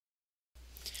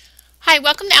Hi,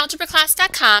 welcome to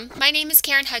algebraclass.com. My name is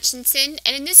Karen Hutchinson,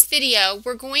 and in this video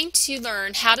we're going to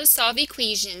learn how to solve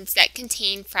equations that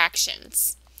contain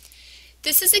fractions.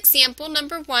 This is example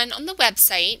number 1 on the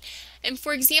website, and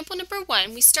for example number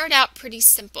 1 we start out pretty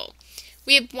simple.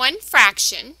 We have one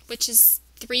fraction, which is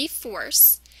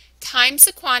 3/4, times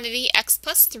the quantity x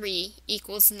plus 3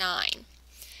 equals 9.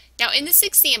 Now in this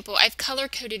example, I've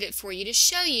color-coded it for you to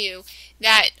show you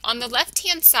that on the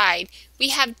left-hand side, we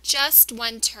have just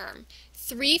one term,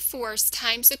 3/4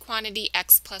 times the quantity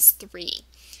x plus 3.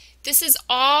 This is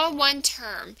all one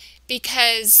term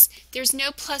because there's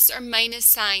no plus or minus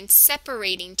sign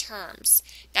separating terms.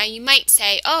 Now you might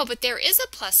say, oh, but there is a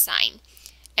plus sign.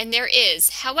 And there is.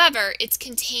 However, it's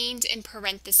contained in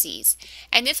parentheses.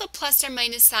 And if a plus or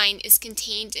minus sign is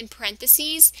contained in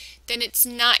parentheses, then it's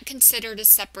not considered a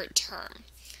separate term.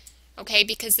 Okay,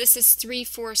 because this is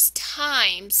 3/4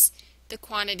 times the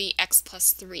quantity x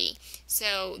plus 3.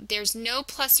 So there's no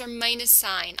plus or minus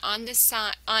sign on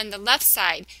the left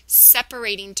side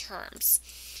separating terms.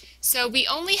 So we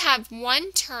only have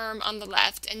one term on the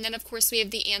left, and then of course we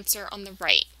have the answer on the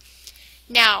right.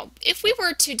 Now, if we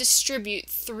were to distribute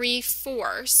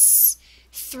 3/4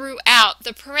 throughout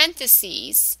the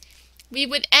parentheses, we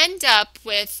would end up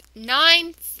with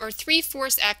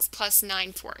 3/4 x plus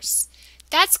 9/4.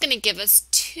 That's going to give us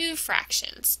two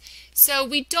fractions. So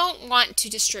we don't want to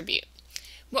distribute.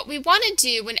 What we want to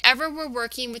do whenever we're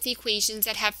working with equations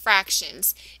that have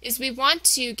fractions is we want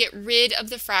to get rid of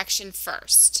the fraction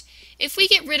first. If we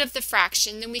get rid of the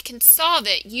fraction, then we can solve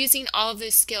it using all of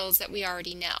those skills that we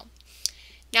already know.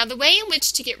 Now the way in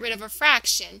which to get rid of a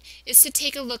fraction is to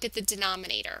take a look at the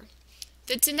denominator.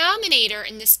 The denominator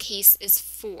in this case is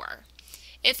 4.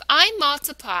 If I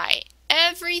multiply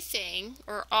everything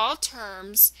or all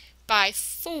terms by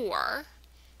 4,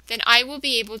 then I will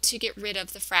be able to get rid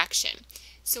of the fraction.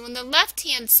 So on the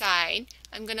left-hand side,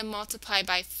 I'm going to multiply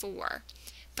by 4.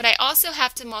 But I also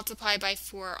have to multiply by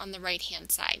 4 on the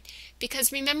right-hand side.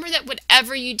 Because remember that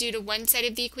whatever you do to one side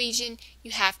of the equation,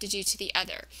 you have to do to the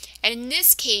other. And in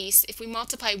this case, if we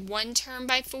multiply one term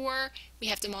by 4, we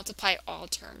have to multiply all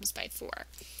terms by 4.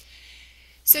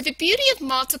 So the beauty of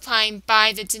multiplying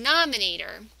by the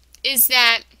denominator is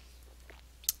that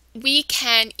we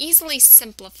can easily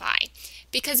simplify.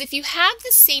 Because if you have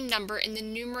the same number in the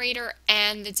numerator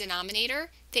and the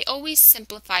denominator, they always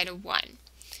simplify to 1.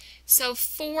 So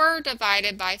 4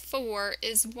 divided by 4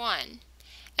 is 1.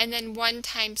 And then 1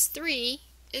 times 3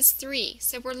 is 3.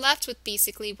 So we're left with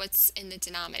basically what's in the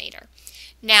denominator.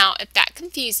 Now, if that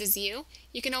confuses you,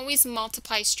 you can always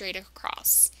multiply straight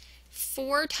across.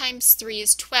 4 times 3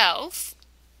 is 12.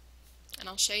 And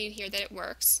I'll show you here that it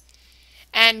works.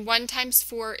 And 1 times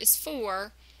 4 is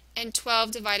 4. And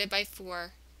 12 divided by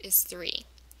 4 is 3.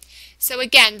 So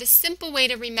again, the simple way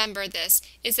to remember this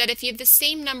is that if you have the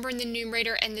same number in the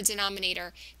numerator and the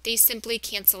denominator, they simply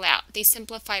cancel out. They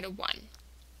simplify to 1.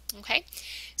 Okay?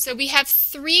 So we have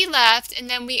 3 left, and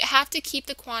then we have to keep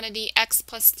the quantity x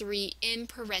plus 3 in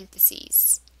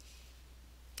parentheses.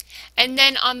 And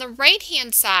then on the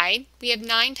right-hand side, we have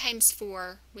 9 times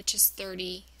 4, which is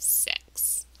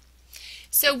 36.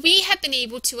 So we have been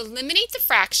able to eliminate the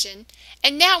fraction,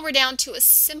 and now we're down to a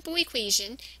simple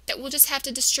equation that we'll just have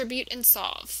to distribute and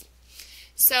solve.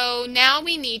 So now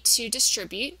we need to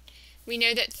distribute. We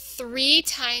know that 3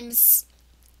 times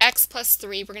x plus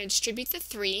 3, we're going to distribute the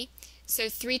 3. So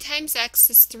 3 times x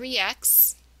is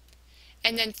 3x,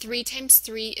 and then 3 times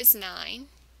 3 is 9,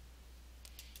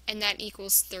 and that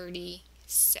equals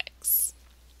 36.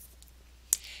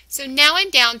 So now I'm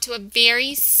down to a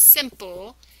very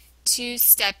simple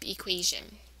two-step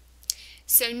equation.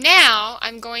 So now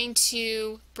I'm going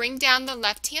to bring down the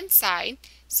left-hand side,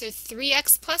 so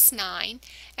 3x plus 9,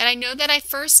 and I know that I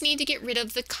first need to get rid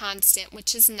of the constant,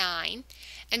 which is 9,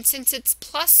 and since it's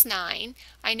plus 9,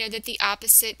 I know that the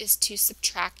opposite is to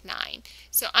subtract 9.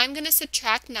 So I'm going to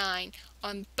subtract 9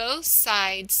 on both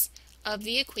sides of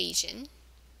the equation,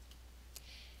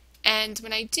 and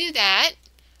when I do that,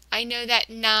 I know that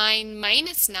 9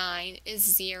 minus 9 is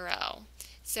 0.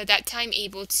 So that time I'm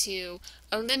able to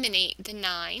eliminate the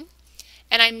 9,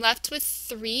 and I'm left with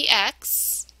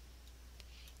 3x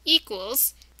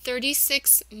equals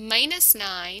 36 minus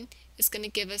 9 is going to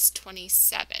give us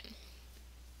 27.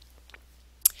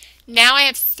 Now I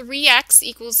have 3x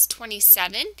equals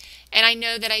 27, and I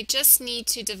know that I just need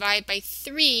to divide by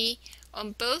 3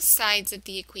 on both sides of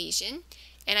the equation,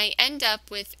 and I end up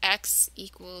with x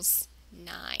equals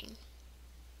 9.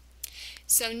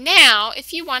 So now,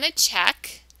 if you want to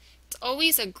check, it's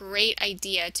always a great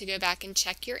idea to go back and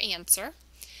check your answer.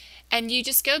 And you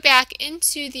just go back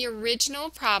into the original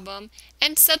problem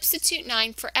and substitute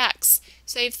 9 for x.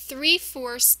 So I have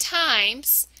 3/4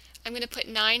 times, I'm going to put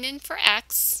 9 in for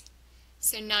x,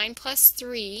 so 9 plus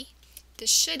 3, this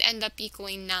should end up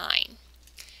equaling 9.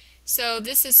 So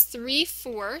this is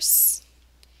 3/4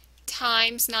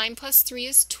 times 9 plus 3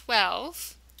 is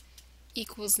 12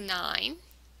 equals 9.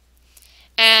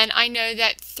 And I know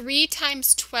that 3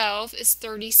 times 12 is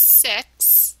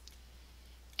 36.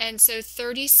 And so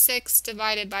 36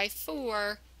 divided by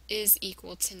 4 is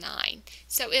equal to 9.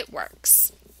 So it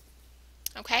works.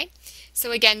 Okay?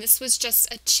 So again, this was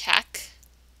just a check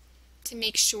to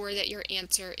make sure that your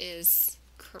answer is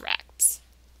correct.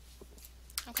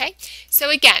 Okay? So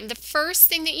again, the first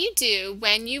thing that you do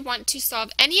when you want to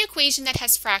solve any equation that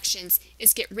has fractions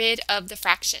is get rid of the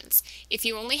fractions. If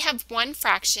you only have one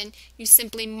fraction, you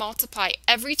simply multiply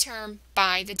every term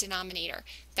by the denominator.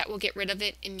 That will get rid of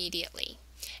it immediately.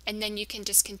 And then you can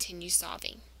just continue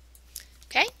solving.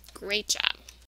 Okay? Great job.